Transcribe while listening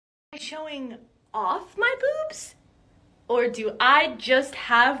Showing off my boobs? Or do I just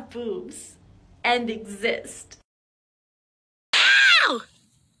have boobs and exist?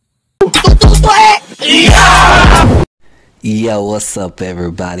 Yo, what's up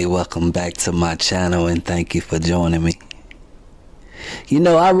everybody? Welcome back to my channel and thank you for joining me. You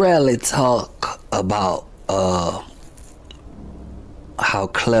know, I rarely talk about how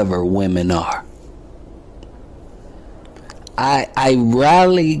clever women are. I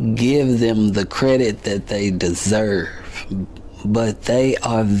rarely give them the credit that they deserve, but they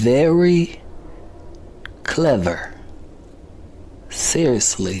are very clever.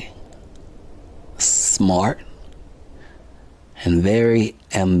 Seriously, smart and very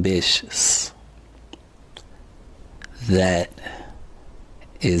ambitious. That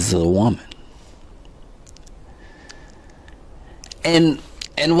is a woman.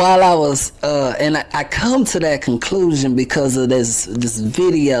 And while I was and I come to that conclusion because of this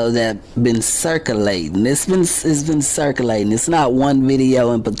video that been circulating. It's been circulating. It's not one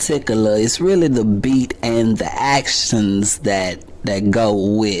video in particular. It's really the beat and the actions that go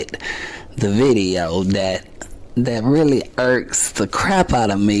with the video that really irks the crap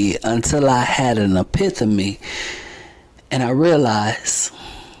out of me until I had an epiphany and I realized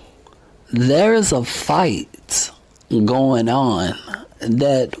there is a fight going on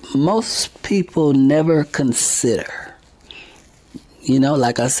that most people never consider. You know,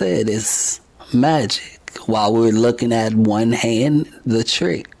 like I said, it's magic. While we're looking at one hand, the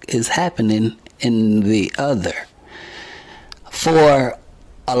trick is happening in the other. For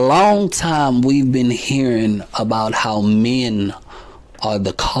a long time, we've been hearing about how men are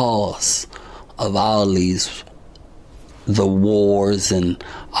the cause of all the wars and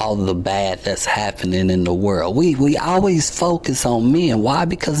all the bad that's happening in the world. We always focus on men. Why?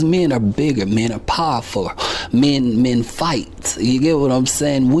 Because men are bigger, men are powerful, men fight. You get what I'm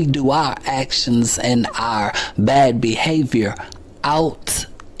saying? We do our actions and our bad behavior out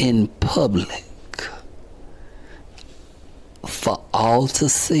in public for all to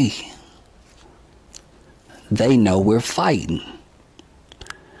see. They know we're fighting.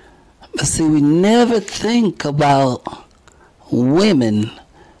 But see, we never think about women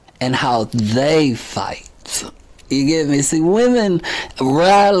and how they fight. You get me? See, women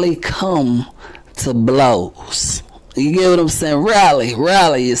rarely come to blows. You get what I'm saying?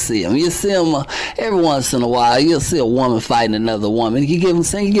 Rarely you see them. You see them every once in a while. You'll see a woman fighting another woman. You get what I'm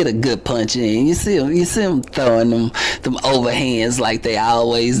saying? You get a good punch in. You see them throwing them overhands like they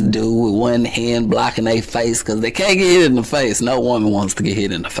always do with one hand blocking their face because they can't get hit in the face. No woman wants to get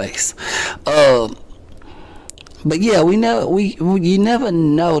hit in the face. But yeah, you never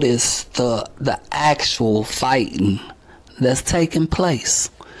notice the actual fighting that's taking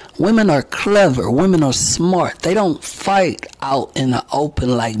place. Women are clever. Women are smart. They don't fight out in the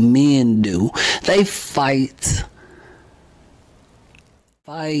open like men do. They fight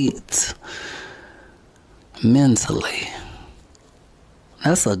mentally.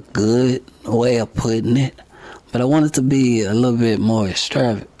 That's a good way of putting it. But I want it to be a little bit more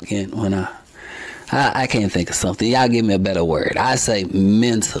extravagant when I can't think of something. Y'all give me a better word. I say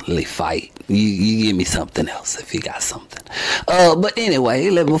mentally fight. You give me something else if you got something. But anyway,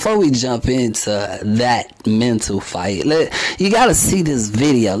 before we jump into that mental fight, you got to see this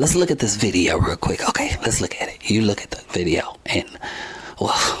video. Let's look at this video real quick. Okay, let's look at it. You look at the video and,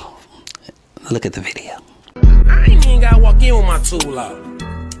 well, look at the video. I ain't even got to walk in with my tool out.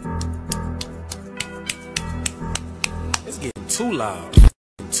 It's getting too loud.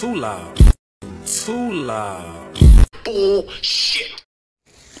 Too loud. Too loud. Bullshit.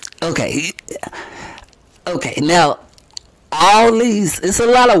 Okay, now all these, it's a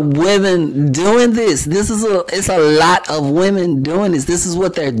lot of women doing this. It's a lot of women doing this. This is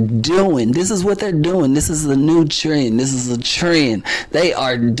what they're doing. This is the new trend. This is a trend. They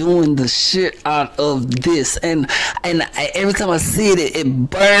are doing the shit out of this. And every time I see it, it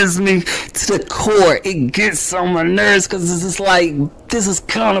burns me to the core. It gets on my nerves because this is like, this is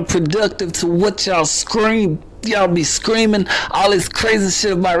counterproductive to what y'all scream. Y'all be screaming all this crazy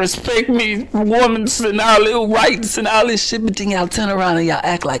shit about respect me, women, and all little rights and all this shit, but then y'all turn around and y'all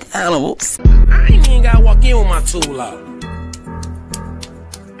act like animals. I ain't even gotta walk in with my tool out.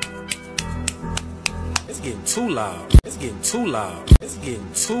 It's getting too loud. It's getting too loud. It's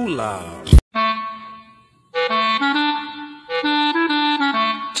getting too loud.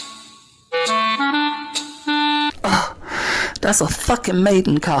 That's a fucking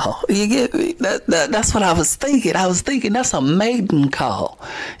maiden call. You get me? That's what I was thinking. I was thinking that's a maiden call.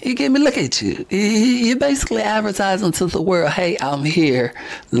 You get me? Look at you. You're basically advertising to the world, hey, I'm here.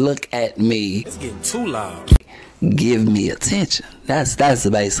 Look at me. It's getting too loud. give me attention. That's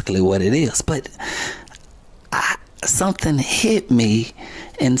basically what it is. But something hit me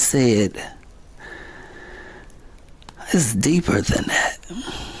and said, it's deeper than that.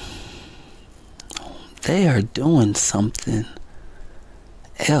 They are doing something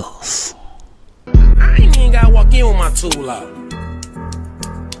else. I ain't even gotta walk in with my tool out.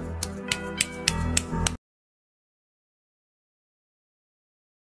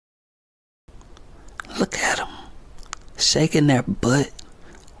 Look at them, shaking their butt,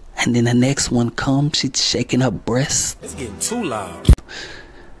 and then the next one comes, she's shaking her breasts. It's getting too loud.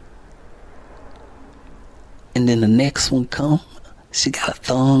 And then the next one comes, she got a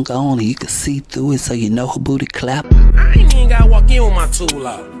thong on, and you can see through it, so you know her booty clap. I ain't even gotta walk in with my tool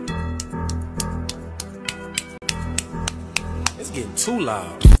out. It's getting too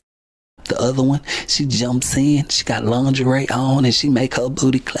loud. The other one, she jumps in, she got lingerie on, and she make her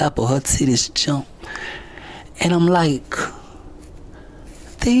booty clap or her titties jump. And I'm like,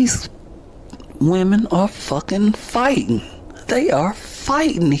 these women are fucking fighting. They are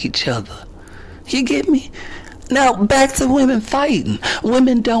fighting each other. You get me? Now, back to women fighting.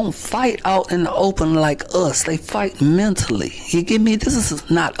 Women don't fight out in the open like us. They fight mentally. You get me? This is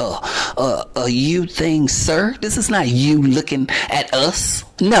not a you thing, sir. This is not you looking at us.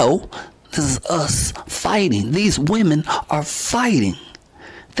 No, this is us fighting. These women are fighting.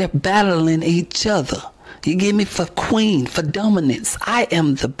 They're battling each other. You get me? For queen, for dominance. I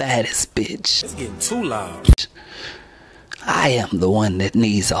am the baddest bitch. It's getting too loud. I am the one that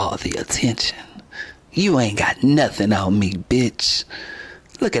needs all the attention. You ain't got nothing on me, bitch.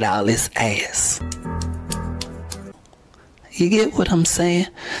 Look at all this ass. You get what I'm saying?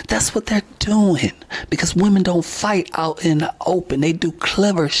 That's what they're doing. Because women don't fight out in the open. They do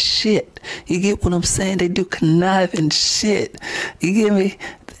clever shit. You get what I'm saying? They do conniving shit. You get me?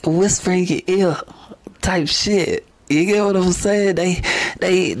 Whisper in your ear type shit. You get what I'm saying? They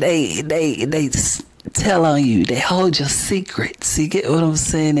tell on you. They hold your secrets. You get what I'm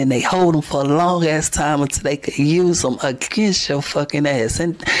saying? And they hold them for a long ass time until they can use them against your fucking ass.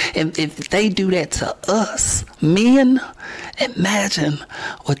 And if they do that to us, men, imagine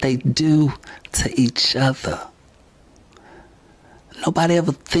what they do to each other. Nobody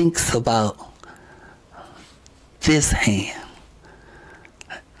ever thinks about this hand.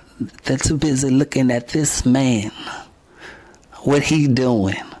 They're too busy looking at this man, what he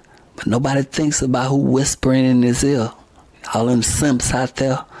doing. But nobody thinks about who whispering in his ear. All them simps out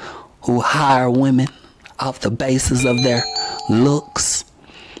there who hire women off the basis of their looks,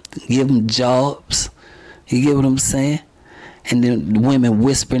 give them jobs. You get what I'm saying? And then women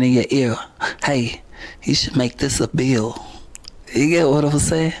whispering in your ear, hey, you should make this a bill. You get what I'm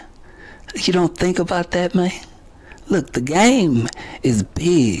saying? You don't think about that, man? Look, the game is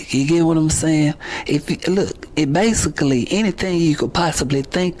big. You get what I'm saying? It basically, anything you could possibly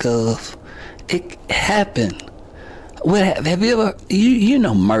think of, it happened. Have you ever, you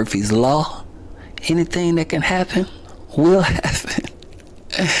know Murphy's Law? Anything that can happen will happen.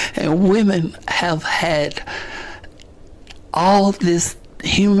 And women have had all this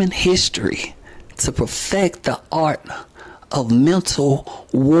human history to perfect the art of mental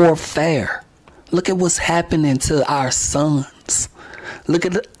warfare. Look at what's happening to our sons. Look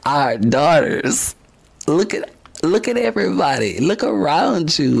at our daughters. Look at everybody. Look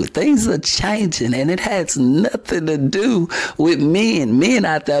around you. Things are changing, and it has nothing to do with men. Men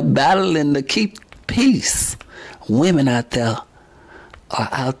out there battling to keep peace. Women out there are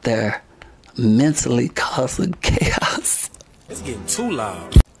out there mentally causing chaos. It's getting too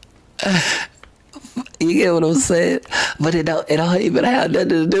loud. You get what I'm saying? But it don't even have nothing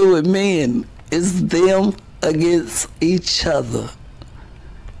to do with men. It's them against each other.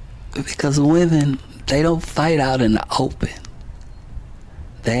 Because women, they don't fight out in the open.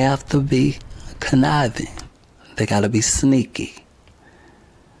 They have to be conniving. They gotta be sneaky.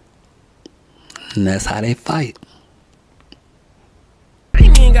 And that's how they fight. I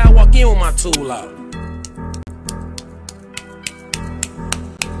ain't even gotta walk in with my tool out.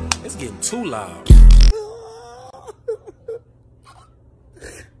 It's getting too loud.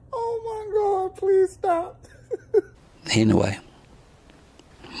 Oh my God, please stop. Anyway,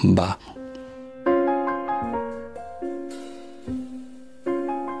 bye.